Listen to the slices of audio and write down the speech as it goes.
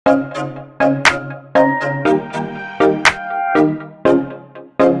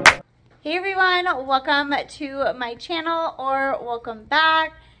welcome to my channel, or welcome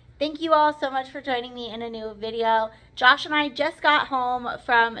back. Thank you all so much for joining me in a new video. Josh and I just got home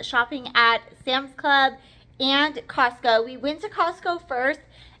from shopping at Sam's Club and Costco. We went to Costco first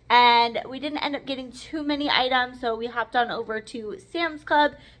and we didn't end up getting too many items, so we hopped on over to Sam's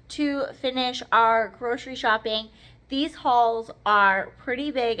Club to finish our grocery shopping. These hauls are pretty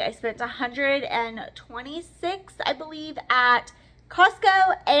big. I spent $126, I believe, at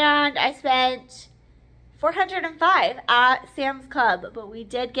Costco, and I spent $405 at Sam's Club, but we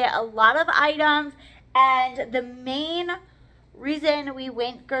did get a lot of items. And the main reason we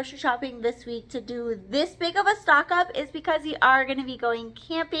went grocery shopping this week to do this big of a stock up is because we are going to be going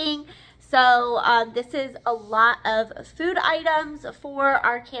camping. So this is a lot of food items for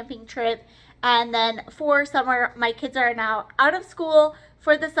our camping trip. And then for summer, my kids are now out of school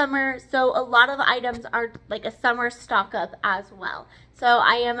for the summer, so a lot of items are like a summer stock up as well. So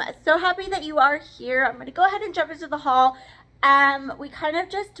I am so happy that you are here. I'm going to go ahead and jump into the haul. We kind of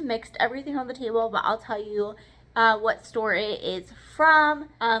just mixed everything on the table, but I'll tell you what store it is from.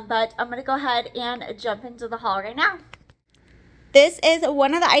 But I'm going to go ahead and jump into the haul right now. This is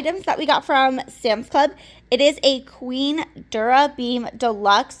one of the items that we got from Sam's Club. It is a Queen Dura Beam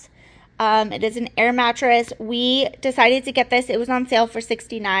Deluxe. It is an air mattress. We decided to get this. It was on sale for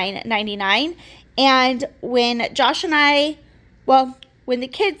 $69.99. And when Josh and I, well,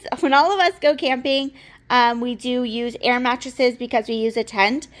 when all of us go camping, we do use air mattresses because we use a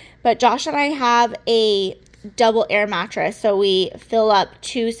tent. But Josh and I have a double air mattress. So we fill up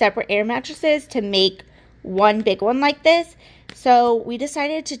two separate air mattresses to make one big one like this. So we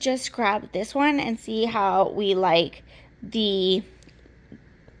decided to just grab this one and see how we like the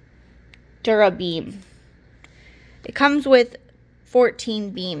Dura Beam. It comes with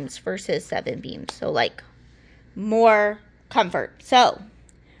 14 beams versus 7 beams, so like more comfort. So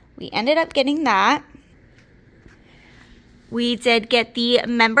we ended up getting that. We did get the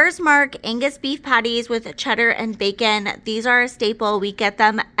Members Mark Angus beef patties with cheddar and bacon. These are a staple. We get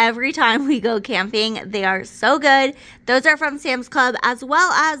them every time we go camping. They are so good. Those are from Sam's Club, as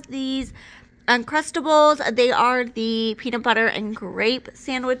well as these Uncrustables. They are the peanut butter and grape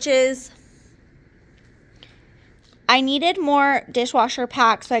sandwiches. I needed more dishwasher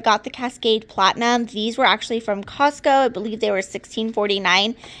packs, so I got the Cascade Platinum. These were actually from Costco. I believe they were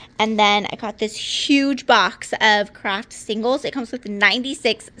 $16.49. And then I got this huge box of Kraft Singles. It comes with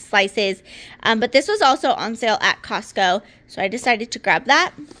 96 slices. But this was also on sale at Costco, so I decided to grab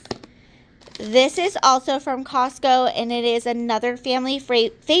that. This is also from Costco, and it is another family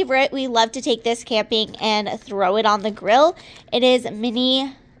favorite. We love to take this camping and throw it on the grill. It is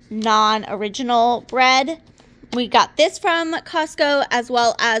mini non-original bread. We got this from Costco, as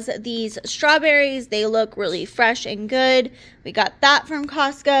well as these strawberries. They look really fresh and good. We got that from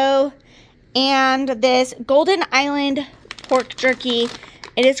Costco. And this Golden Island pork jerky.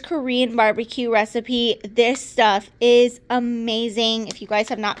 It is Korean barbecue recipe. This stuff is amazing. If you guys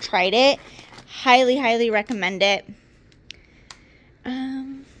have not tried it, highly, highly recommend it.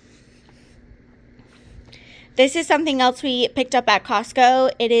 This is something else we picked up at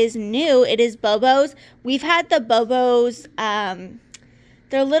Costco. It is new. It is Bobos. We've had the Bobos.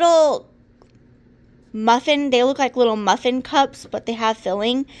 They're little muffin. They look like little muffin cups, but they have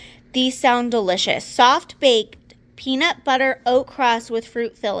filling. These sound delicious. Soft baked peanut butter oat crust with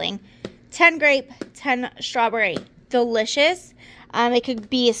fruit filling. 10 grape, 10 strawberry. Delicious. It could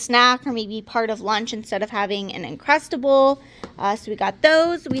be a snack or maybe part of lunch instead of having an Uncrustable. So we got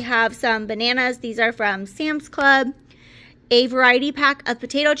those. We have some bananas. These are from Sam's Club. A variety pack of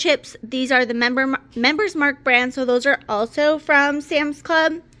potato chips. These are the Members Mark brand, so those are also from Sam's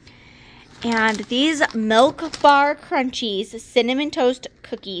Club. And these Milk Bar Crunchies Cinnamon Toast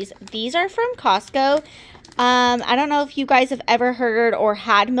Cookies. These are from Costco. I don't know if you guys have ever heard or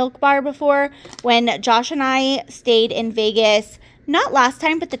had Milk Bar before. When Josh and I stayed in Vegas, not last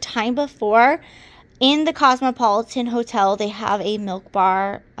time, but the time before, in the Cosmopolitan Hotel, they have a Milk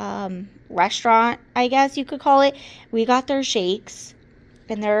Bar restaurant, I guess you could call it. We got their shakes,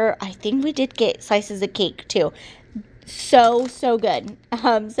 and I think we did get slices of cake too. So good.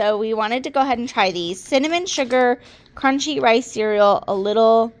 So we wanted to go ahead and try these. Cinnamon sugar crunchy rice cereal,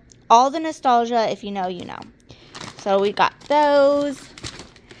 all the nostalgia. If you know, you know. So we got those.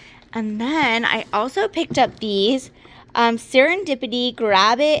 And then I also picked up these Serendipity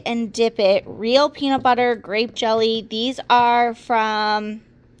Grab It and Dip It real peanut butter grape jelly. These are from,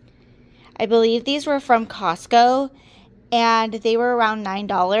 I believe these were from Costco, and they were around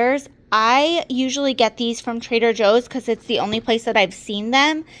 $9. I usually get these from Trader Joe's because it's the only place that I've seen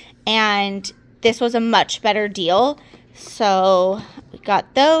them, and this was a much better deal. So we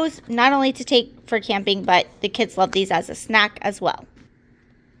got those, not only to take for camping, but the kids love these as a snack as well.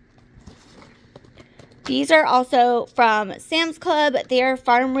 These are also from Sam's Club. They are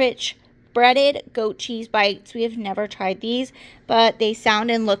Farm Rich breaded goat cheese bites. We have never tried these, but they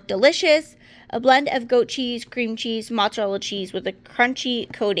sound and look delicious. A blend of goat cheese, cream cheese, mozzarella cheese with a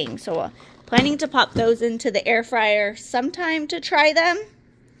crunchy coating. So planning to pop those into the air fryer sometime to try them.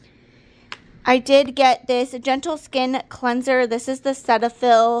 I did get this Gentle Skin Cleanser. This is the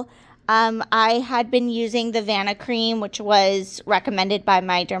Cetaphil. I had been using the Vanna Cream, which was recommended by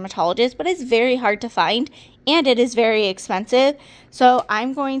my dermatologist, but it's very hard to find, and it is very expensive. So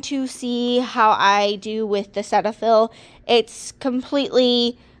I'm going to see how I do with the Cetaphil. It's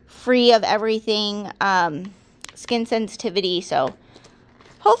completely free of everything, skin sensitivity, so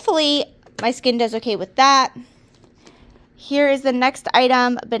hopefully my skin does okay with that. Here is the next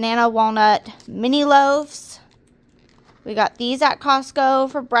item, banana walnut mini loaves. We got these at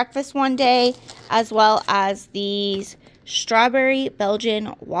Costco for breakfast one day, as well as these strawberry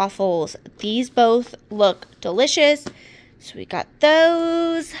Belgian waffles. These both look delicious, so we got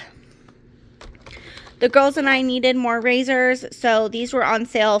those. The girls and I needed more razors, so these were on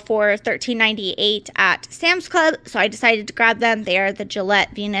sale for $13.98 at Sam's Club, so I decided to grab them. They are the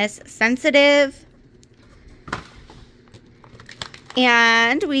Gillette Venus Sensitive.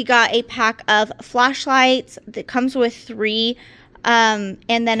 And we got a pack of flashlights that comes with 3, and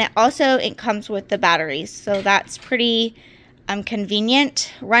then it comes with the batteries, so that's pretty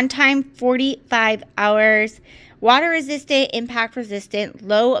convenient. Runtime 45 hours. Water resistant, impact resistant,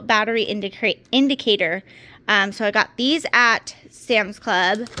 low battery indicator. So I got these at Sam's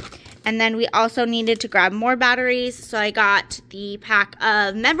Club, and then we also needed to grab more batteries, so I got the pack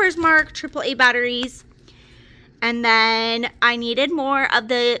of Members Mark AAA batteries. And then I needed more of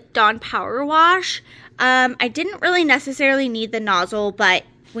the Dawn Power Wash. I didn't really necessarily need the nozzle, but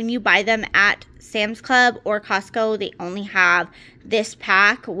when you buy them at Sam's Club or Costco, they only have this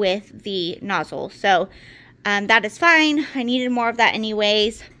pack with the nozzle. So that is fine. I needed more of that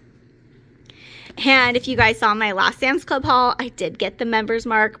anyways. And if you guys saw my last Sam's Club haul, I did get the Members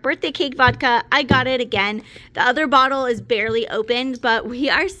Mark birthday cake vodka. I got it again. The other bottle is barely opened, but we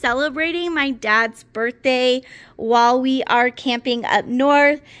are celebrating my dad's birthday while we are camping up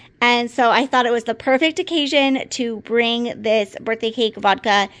north. And so I thought it was the perfect occasion to bring this birthday cake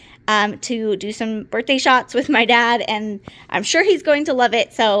vodka to do some birthday shots with my dad. And I'm sure he's going to love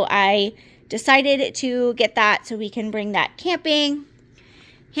it. So I decided to get that so we can bring that camping.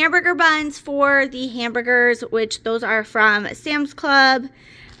 Hamburger buns for the hamburgers, which those are from Sam's Club.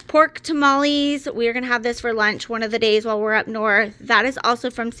 Pork tamales. We're going to have this for lunch one of the days while we're up north. That is also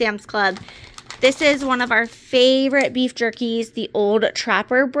from Sam's Club. This is one of our favorite beef jerkies, the Old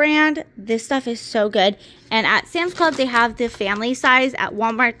Trapper brand. This stuff is so good. And at Sam's Club, they have the family size. At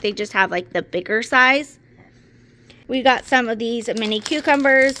Walmart, they just have like the bigger size. We got some of these mini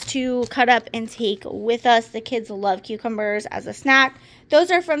cucumbers to cut up and take with us. The kids love cucumbers as a snack. Those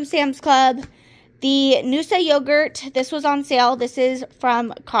are from Sam's Club. The Noosa yogurt, this was on sale. This is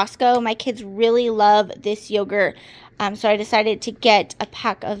from Costco. My kids really love this yogurt, so I decided to get a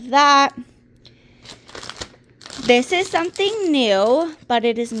pack of that. This is something new, but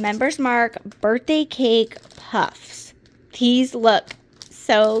it is Members Mark birthday cake puffs. These look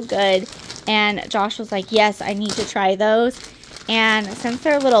so good, and Josh was like, yes, I need to try those. And since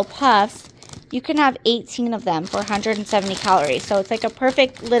they're little puffs, you can have 18 of them for 170 calories. So it's like a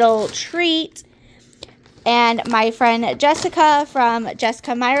perfect little treat. And my friend Jessica from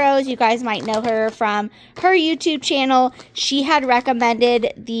Jessica Myros, you guys might know her from her YouTube channel. She had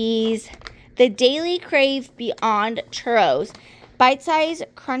recommended these, the Daily Crave Beyond Churros. Bite-sized,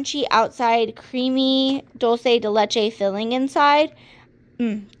 crunchy outside, creamy dulce de leche filling inside.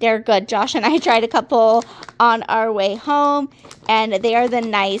 They're good. Josh and I tried a couple on our way home, and they are the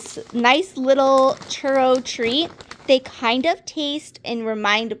nice little churro treat. They kind of taste and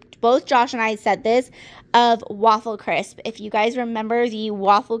remind, both Josh and I said this, of Waffle Crisp. If you guys remember the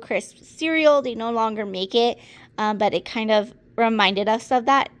Waffle Crisp cereal, they no longer make it, but it kind of reminded us of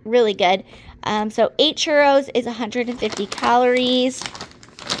that. Really good. So 8 churros is 150 calories.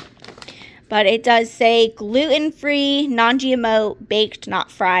 But it does say gluten-free, non-GMO, baked, not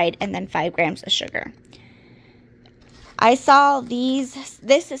fried, and then 5 grams of sugar. I saw this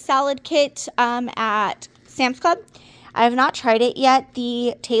salad kit at Sam's Club. I have not tried it yet.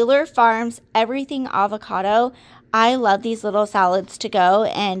 The Taylor Farms Everything Avocado. I love these little salads to go,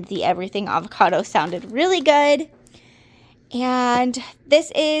 and the Everything Avocado sounded really good. And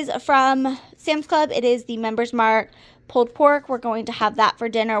this is from Sam's Club. It is the Members Mark pulled pork. We're going to have that for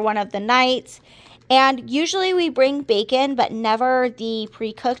dinner one of the nights. And usually we bring bacon, but never the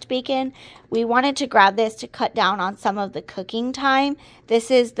pre-cooked bacon. We wanted to grab this to cut down on some of the cooking time. This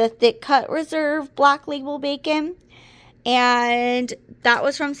is the thick cut reserve black label bacon. And that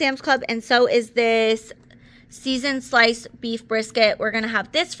was from Sam's Club. And so is this seasoned sliced beef brisket. We're going to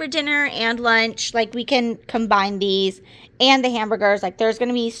have this for dinner and lunch. Like, we can combine these and the hamburgers. Like, there's going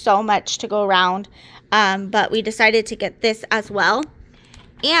to be so much to go around. But we decided to get this as well.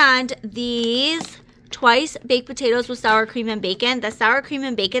 And these twice baked potatoes with sour cream and bacon. The sour cream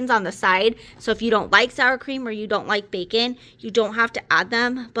and bacon's on the side. So if you don't like sour cream or you don't like bacon, you don't have to add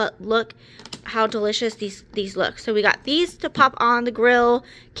them. But look how delicious these look. So we got these to pop on the grill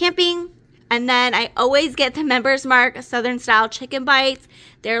camping. And then I always get the Members Mark Southern Style Chicken Bites.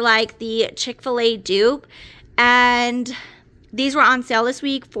 They're like the Chick-fil-A dupe. And these were on sale this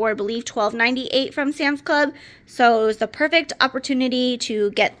week for, I believe, $12.98 from Sam's Club. So it was the perfect opportunity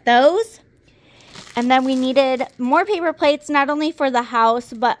to get those. And then we needed more paper plates, not only for the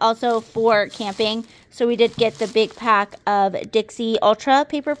house, but also for camping. So we did get the big pack of Dixie Ultra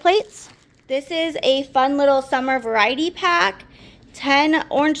paper plates. This is a fun little summer variety pack. 10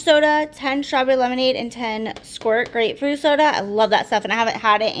 orange soda, 10 strawberry lemonade, and 10 squirt grapefruit soda. I love that stuff, and I haven't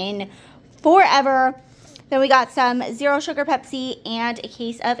had it in forever. Then we got some zero sugar Pepsi and a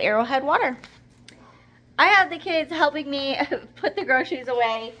case of Arrowhead water. I have the kids helping me put the groceries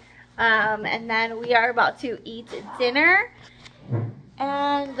away. And then we are about to eat dinner.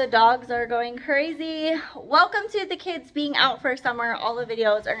 And the dogs are going crazy. Welcome to the kids being out for summer. All the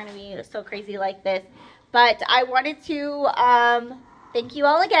videos are going to be so crazy like this. But I wanted to thank you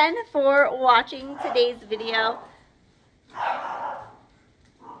all again for watching today's video.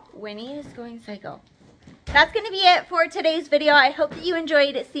 Winnie is going psycho. That's going to be it for today's video. I hope that you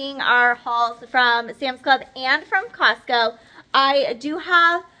enjoyed seeing our hauls from Sam's Club and from Costco. I do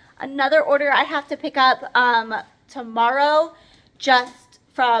have another order I have to pick up tomorrow just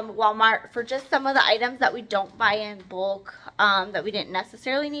from Walmart for just some of the items that we don't buy in bulk, that we didn't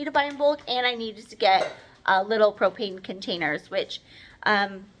necessarily need to buy in bulk, and I needed to get little propane containers, which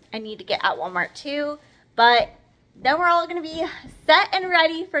I need to get at Walmart too. But then we're all going to be set and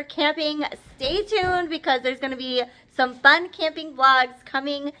ready for camping. Stay tuned because there's going to be some fun camping vlogs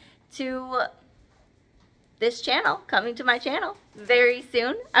coming to this channel, coming to my channel very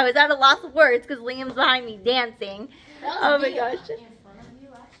soon. I was at a loss of words because Liam's behind me dancing. Oh my gosh.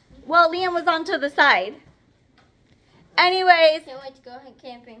 Well, Liam was on to the side. Anyways. Can't wait to go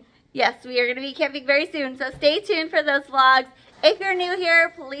camping. Yes, we are going to be camping very soon, so stay tuned for those vlogs. If you're new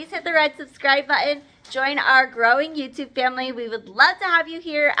here, please hit the red subscribe button. Join our growing YouTube family. We would love to have you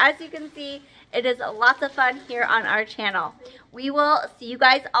here. As you can see, it is lots of fun here on our channel. We will see you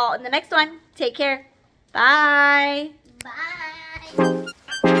guys all in the next one. Take care. Bye. Bye.